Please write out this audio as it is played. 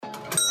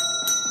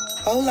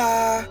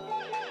Hola!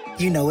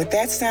 You know what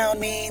that sound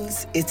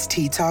means. It's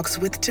Ttalks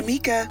with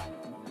Tamika.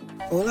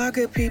 Hola,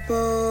 good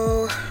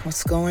people.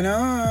 What's going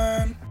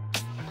on?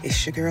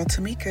 It's your girl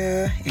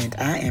Tamika, and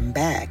I am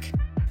back.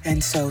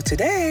 And so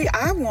today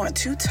I want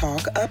to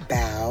talk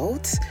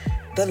about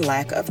the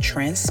lack of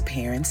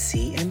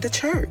transparency in the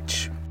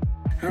church.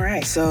 All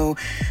right, so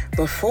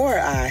before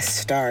I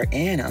start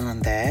in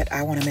on that,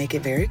 I want to make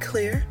it very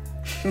clear.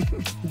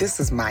 This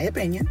is my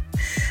opinion,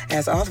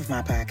 as all of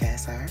my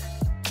podcasts are.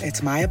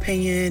 It's my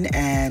opinion,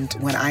 and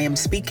when I am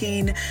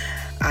speaking,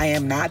 I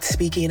am not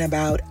speaking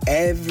about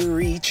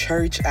every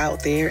church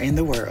out there in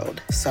the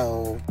world.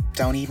 So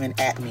don't even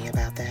at me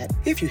about that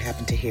if you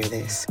happen to hear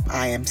this.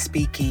 I am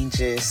speaking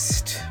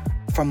just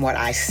from what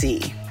I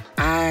see.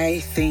 I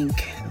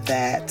think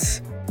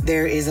that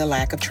there is a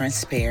lack of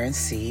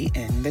transparency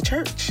in the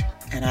church.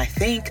 And I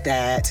think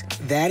that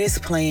that is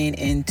playing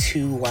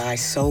into why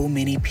so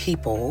many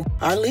people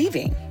are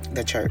leaving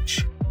the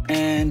church.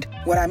 And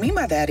what I mean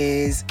by that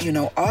is,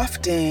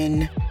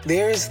 often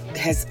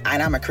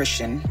and I'm a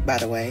Christian, by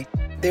the way,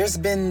 there's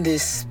been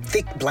this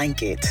thick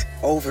blanket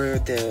over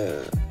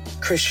the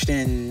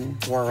Christian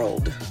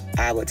world,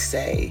 I would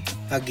say.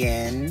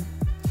 Again,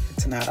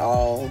 it's not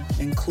all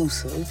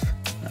inclusive.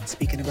 I'm not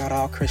speaking about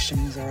all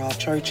Christians or all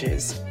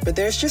churches, but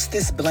there's just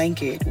this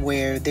blanket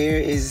where there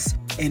is,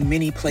 in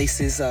many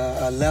places,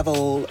 a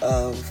level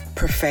of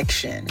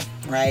perfection,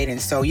 right?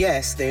 And so,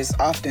 yes, there's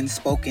often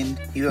spoken,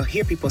 you'll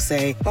hear people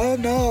say, oh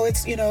no,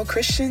 it's,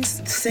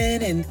 Christians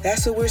sin and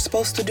that's what we're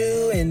supposed to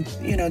do. And,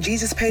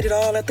 Jesus paid it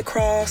all at the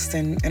cross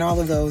and all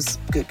of those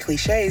good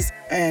cliches.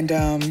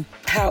 And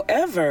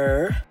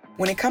however,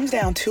 when it comes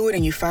down to it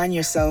and you find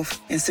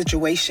yourself in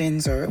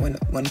situations, or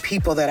when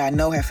people that I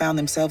know have found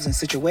themselves in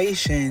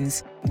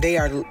situations, they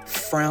are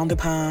frowned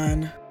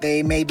upon.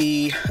 They may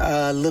be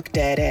looked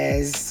at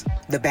as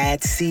the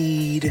bad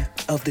seed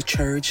of the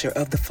church or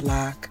of the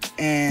flock.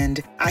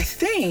 And I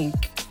think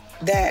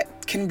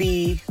that can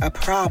be a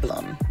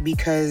problem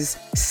because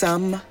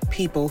some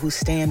people who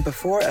stand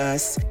before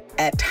us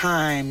at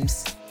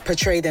times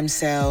portray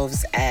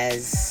themselves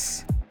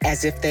as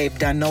if they've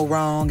done no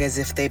wrong, as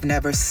if they've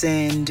never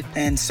sinned.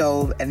 And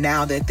so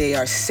now that they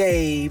are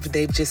saved,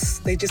 they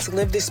just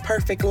live this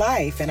perfect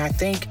life. And I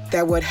think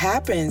that what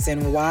happens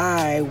and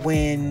why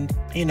when,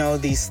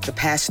 the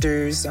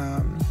pastors,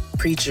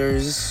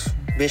 preachers,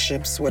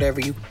 bishops, whatever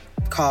you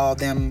call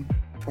them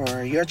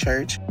for your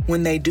church,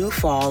 when they do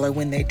fall or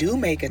when they do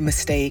make a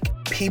mistake,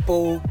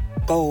 people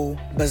go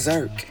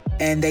berserk.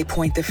 And they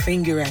point the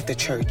finger at the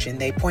church and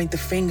they point the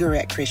finger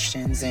at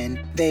Christians and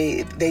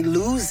they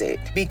lose it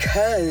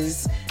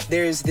because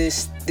there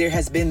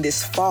has been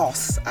this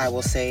false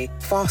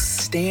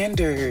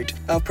standard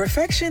of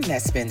perfection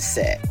that's been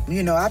set.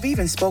 I've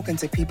even spoken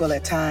to people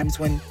at times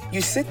when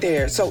you sit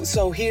there.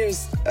 So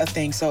here's a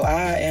thing. So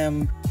I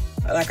am,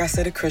 like I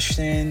said, a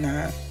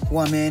Christian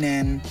woman,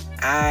 and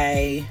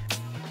I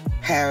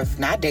have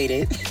not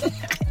dated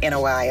in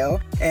a while.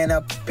 And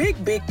a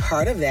big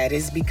part of that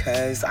is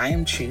because I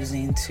am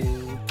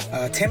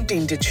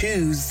attempting to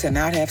choose to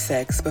not have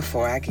sex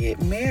before I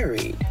get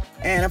married.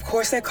 And of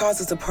course that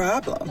causes a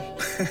problem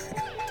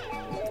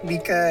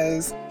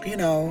because,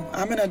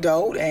 I'm an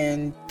adult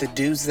and the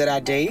dudes that I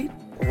date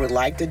would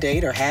like to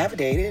date or have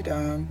dated,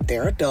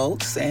 they're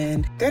adults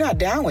and they're not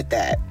down with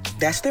that.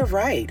 That's their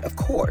right, of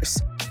course.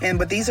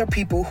 But these are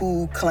people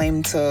who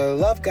claim to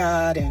love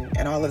God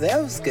and all of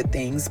those good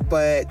things.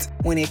 But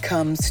when it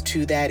comes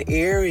to that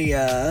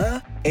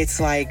area, it's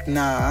like,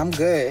 nah, I'm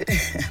good.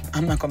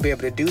 I'm not going to be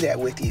able to do that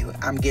with you.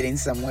 I'm getting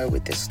somewhere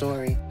with this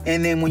story.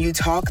 And then when you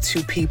talk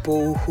to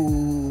people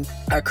who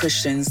are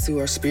Christians, who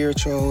are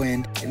spiritual,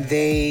 and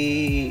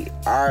they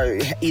are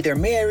either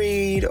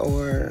married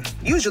or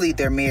usually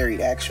they're married,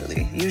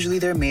 actually. Usually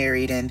they're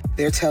married and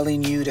they're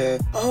telling you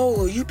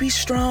you be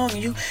strong.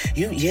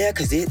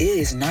 Because it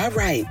is not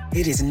right.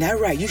 It is not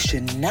right. You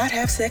should not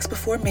have sex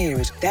before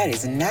marriage. That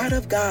is not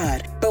of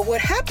God. But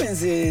what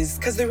happens is,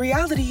 because the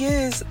reality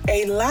is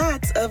a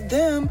lot of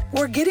them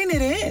were getting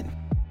it in.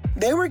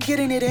 They were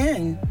getting it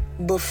in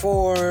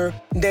before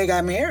they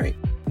got married.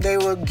 They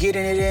were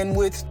getting it in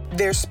with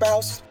their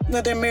spouse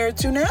that they're married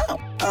to now.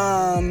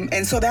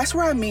 And so that's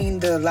where I mean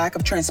the lack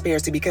of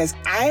transparency, because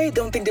I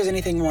don't think there's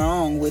anything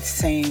wrong with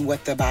saying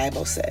what the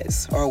Bible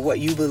says or what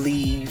you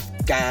believe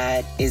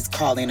God is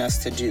calling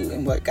us to do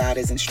and what God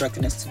is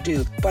instructing us to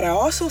do. But I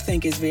also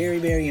think it's very,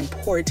 very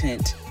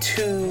important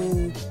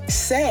to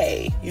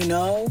say,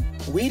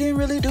 we didn't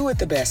really do it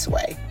the best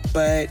way.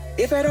 But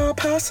if at all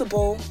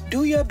possible,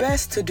 do your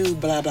best to do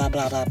blah, blah,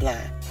 blah, blah,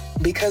 blah.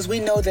 Because we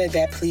know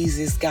that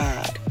pleases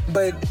God.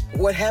 But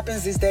what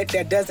happens is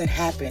that doesn't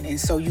happen. And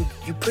so you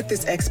put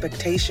this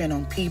expectation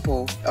on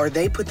people, or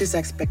they put this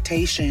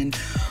expectation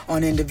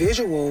on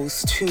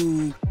individuals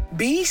to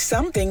be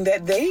something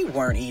that they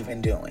weren't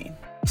even doing.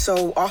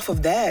 So off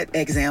of that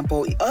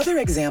example, other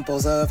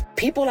examples of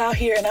people out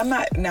here, and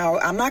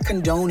I'm not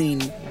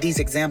condoning these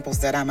examples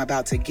that I'm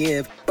about to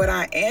give, but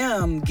I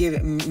am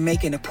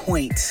making a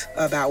point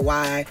about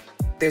why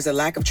there's a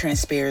lack of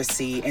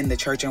transparency in the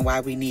church and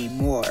why we need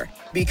more.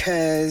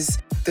 Because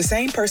the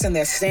same person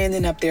that's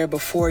standing up there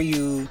before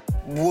you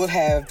will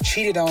have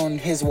cheated on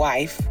his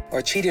wife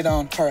or cheated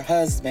on her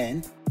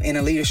husband in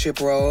a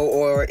leadership role,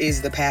 or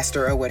is the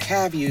pastor or what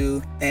have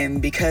you.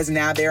 And because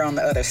now they're on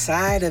the other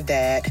side of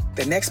that,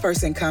 the next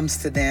person comes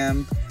to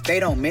them. They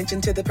don't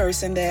mention to the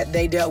person that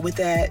they dealt with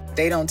that.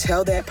 They don't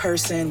tell that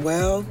person,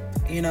 well,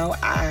 you know,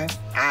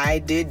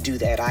 I did do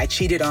that. I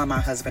cheated on my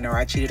husband, or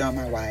I cheated on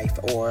my wife,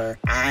 or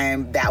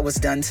that was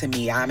done to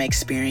me. I'm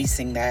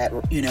experiencing that.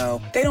 You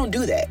know, they don't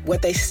do that.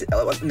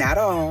 Not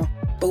all,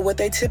 but what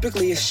they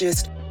typically is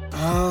just,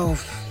 oh,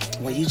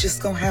 well, you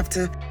just gonna have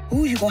to,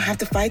 you're gonna have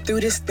to fight through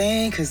this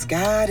thing because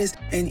God is,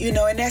 and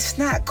that's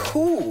not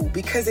cool,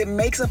 because it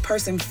makes a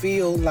person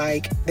feel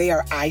like they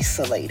are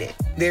isolated.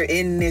 They're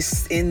in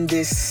this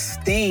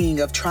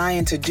thing of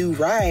trying to do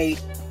right,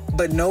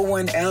 but no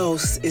one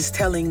else is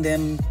telling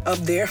them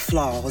of their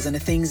flaws and the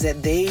things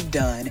that they've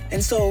done.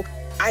 And so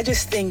I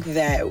just think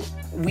that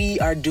we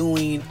are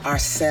doing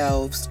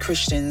ourselves,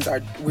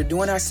 we're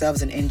doing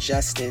ourselves an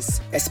injustice,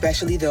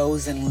 especially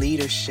those in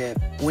leadership,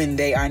 when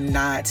they are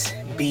not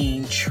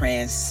being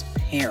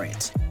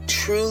transparent,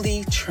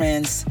 truly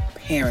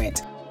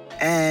transparent,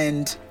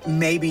 and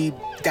maybe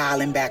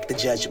dialing back the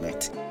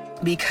judgment.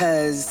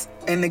 Because,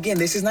 and again,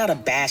 this is not a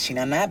bashing.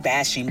 I'm not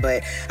bashing,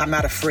 but I'm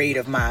not afraid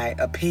of my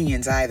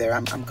opinions either.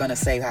 I'm going to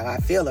say how I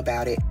feel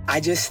about it. I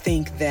just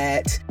think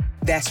that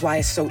that's why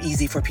it's so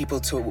easy for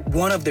people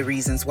one of the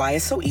reasons why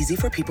it's so easy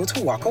for people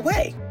to walk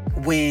away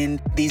when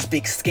these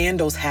big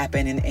scandals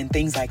happen and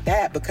things like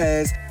that,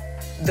 because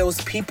those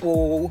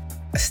people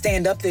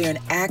stand up there and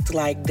act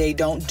like they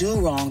don't do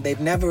wrong. They've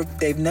never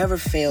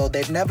failed.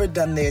 They've never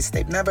done this.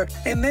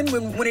 And then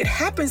when it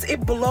happens,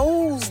 it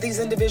blows these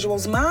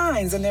individuals'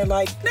 minds, and they're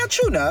like, now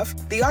true enough,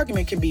 the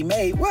argument can be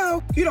made,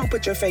 well, you don't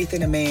put your faith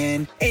in a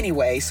man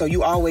anyway, so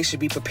you always should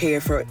be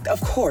prepared for it.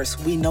 Of course,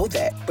 we know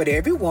that, but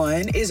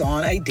everyone is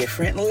on a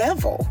different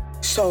level.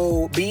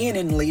 So being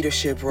in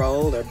leadership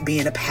role or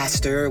being a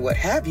pastor or what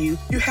have you,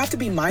 you have to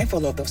be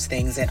mindful of those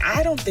things. And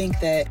I don't think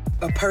that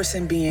a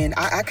person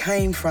I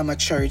came from a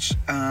church,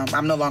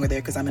 I'm no longer there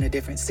because I'm in a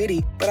different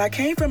city, but I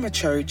came from a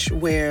church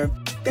where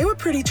they were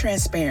pretty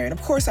transparent.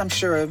 Of course, I'm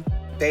sure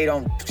they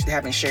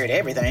haven't shared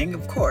everything,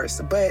 of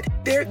course, but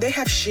they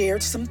have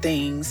shared some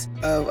things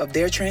of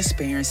their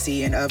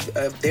transparency and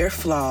of their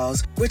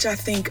flaws, which I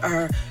think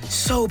are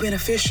so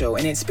beneficial.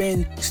 And it's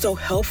been so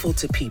helpful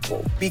to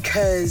people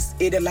because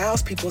it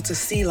allows people to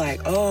see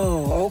like,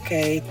 oh,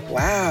 okay,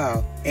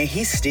 wow. And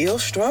he still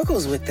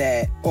struggles with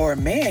that. Or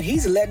man,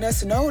 he's letting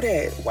us know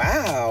that,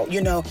 wow,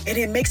 and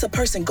it makes a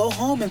person go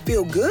home and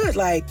feel good.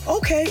 Like,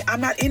 okay,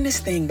 I'm not in this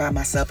thing by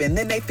myself. And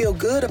then they feel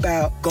good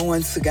about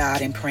going to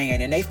God and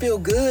praying. And they feel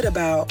good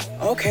about,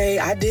 okay,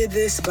 I did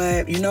this,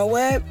 but you know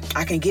what?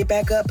 I can get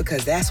back up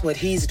because that's what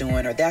he's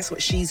doing or that's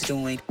what she's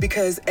doing.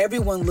 Because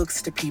everyone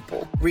looks to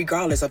people,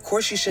 regardless. Of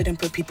course, you shouldn't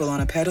put people on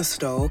a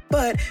pedestal,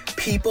 but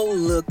people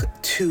look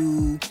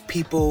to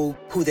people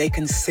who they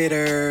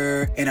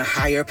consider in a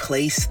higher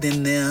place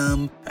than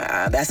them.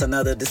 That's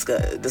another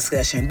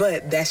discussion,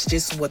 but that's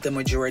just what the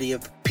majority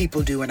of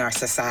people do in our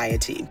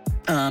society.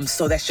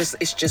 So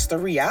it's just a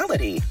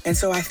reality. And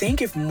so I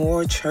think if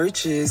more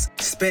churches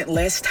spent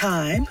less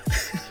time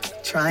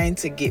trying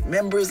to get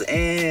members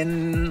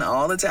in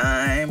all the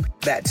time,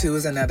 that too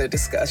is another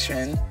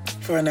discussion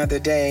for another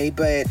day,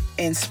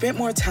 and spent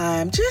more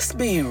time just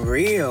being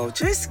real.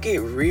 Just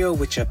get real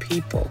with your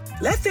people.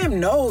 Let them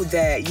know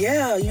that,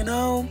 yeah,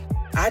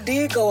 I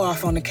did go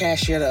off on the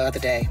cashier the other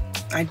day.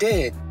 I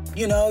did.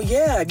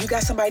 If you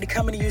got somebody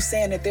coming to you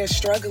saying that they're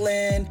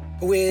struggling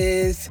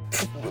with,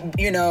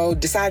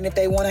 deciding if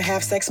they want to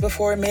have sex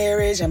before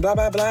marriage and blah,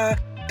 blah, blah,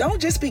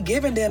 don't just be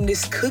giving them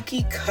this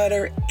cookie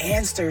cutter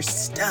answer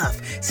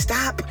stuff.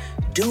 Stop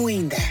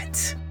doing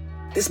that.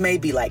 This may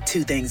be like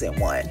two things in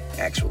one,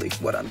 actually,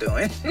 what I'm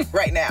doing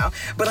right now.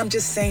 But I'm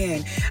just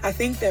saying, I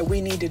think that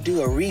we need to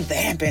do a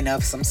revamping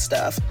of some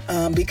stuff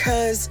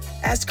because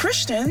as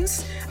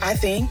Christians, I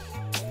think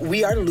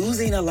we are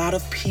losing a lot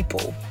of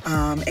people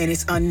and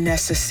it's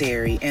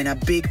unnecessary. And a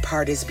big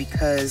part is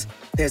because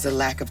there's a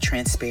lack of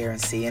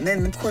transparency. And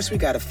then, of course, we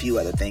got a few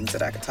other things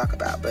that I could talk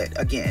about. But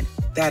again,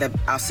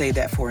 I'll say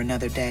that for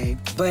another day.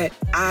 But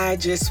I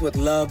just would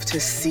love to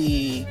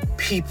see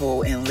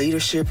people in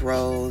leadership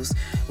roles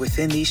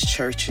within these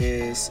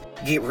churches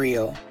get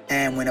real.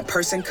 And when a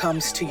person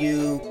comes to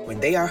you, when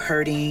they are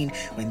hurting,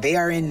 when they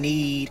are in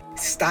need,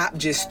 stop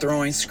just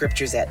throwing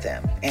scriptures at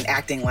them and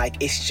acting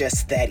like it's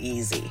just that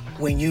easy.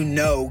 When you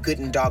know good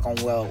and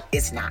doggone well,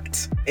 it's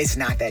not. It's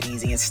not that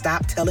easy. And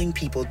stop telling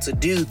people to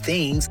do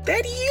things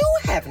that you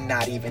have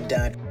not even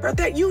done or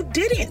that you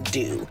didn't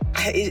do.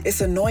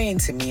 It's annoying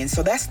to me. And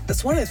so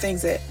that's one of the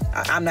things that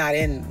I'm not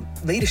in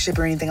leadership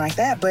or anything like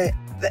that, but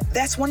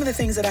that's one of the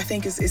things that I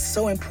think is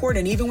so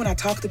important. Even when I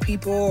talk to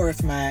people or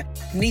if my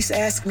niece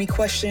asks me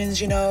questions,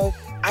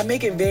 I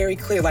make it very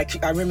clear.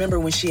 Like, I remember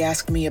when she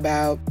asked me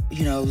about,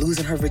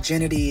 losing her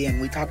virginity, and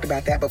we talked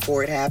about that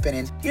before it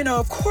happened. And,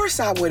 of course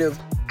I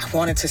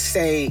wanted to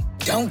say,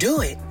 don't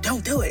do it.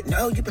 Don't do it.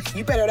 No,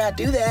 you better not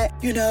do that.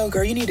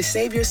 Girl, you need to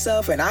save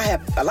yourself. And I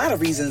have a lot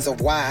of reasons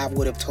of why I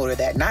would have told her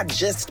that. Not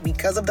just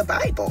because of the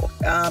Bible.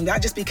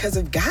 Not just because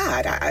of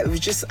God. I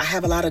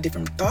have a lot of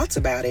different thoughts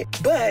about it.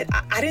 But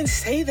I didn't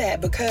say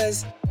that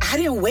because I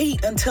didn't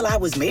wait until I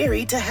was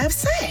married to have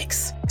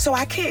sex. So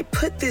I can't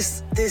put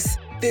this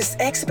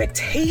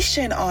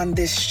expectation on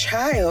this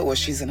child, well,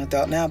 she's an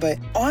adult now, but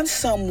on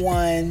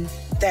someone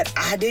that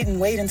I didn't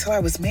wait until I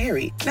was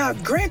married. Now,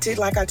 granted,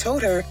 like I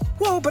told her,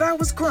 but I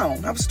was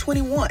grown. I was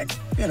 21.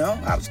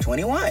 I was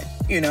 21.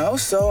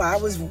 So I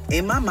was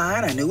in my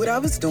mind. I knew what I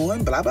was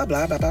doing, blah, blah,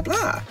 blah, blah, blah,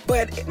 blah.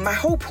 But my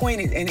whole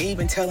point in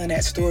even telling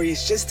that story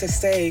is just to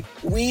say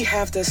we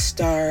have to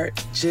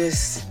start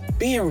just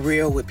being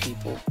real with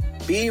people.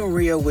 Being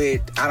real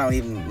with, I don't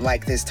even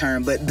like this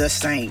term, but the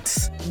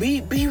saints.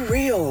 Be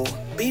real.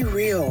 Be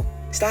real.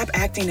 Stop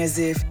acting as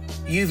if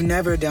you've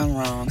never done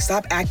wrong.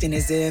 Stop acting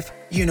as if,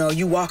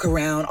 you walk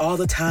around all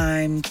the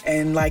time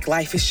and like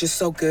life is just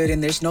so good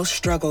and there's no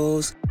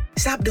struggles.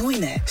 Stop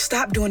doing that.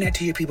 Stop doing that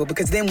to your people,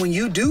 because then when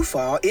you do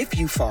fall, if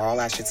you fall,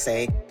 I should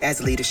say,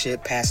 as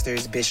leadership,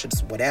 pastors,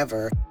 bishops,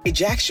 whatever, it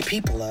jacks your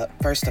people up,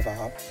 first of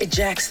all. It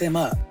jacks them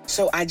up.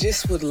 So I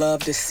just would love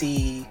to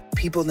see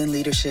people in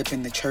leadership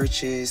in the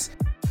churches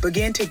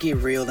begin to get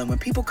real. And when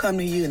people come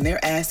to you and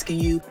they're asking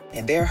you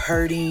and they're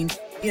hurting,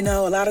 a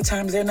lot of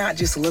times they're not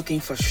just looking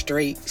for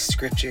straight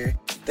scripture.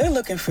 They're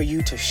looking for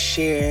you to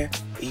share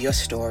your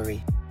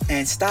story.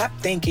 And stop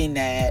thinking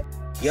that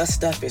your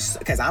stuff is,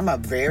 because I'm a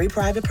very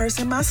private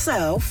person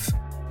myself,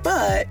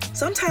 but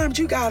sometimes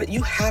you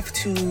have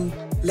to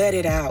let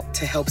it out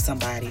to help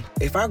somebody.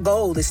 If our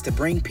goal is to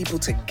bring people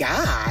to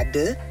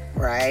God,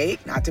 right?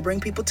 Not to bring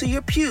people to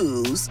your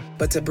pews,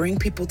 but to bring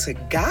people to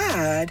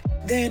God,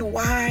 then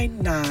why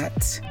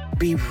not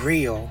be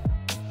real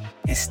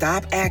and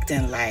stop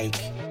acting like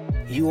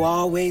you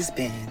always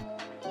been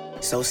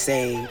so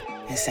saved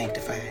and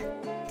sanctified.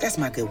 That's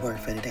my good word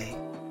for today.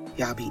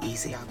 Y'all be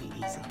easy. Y'all be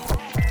easy.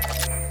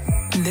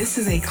 This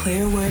is a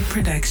Clear Word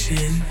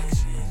production.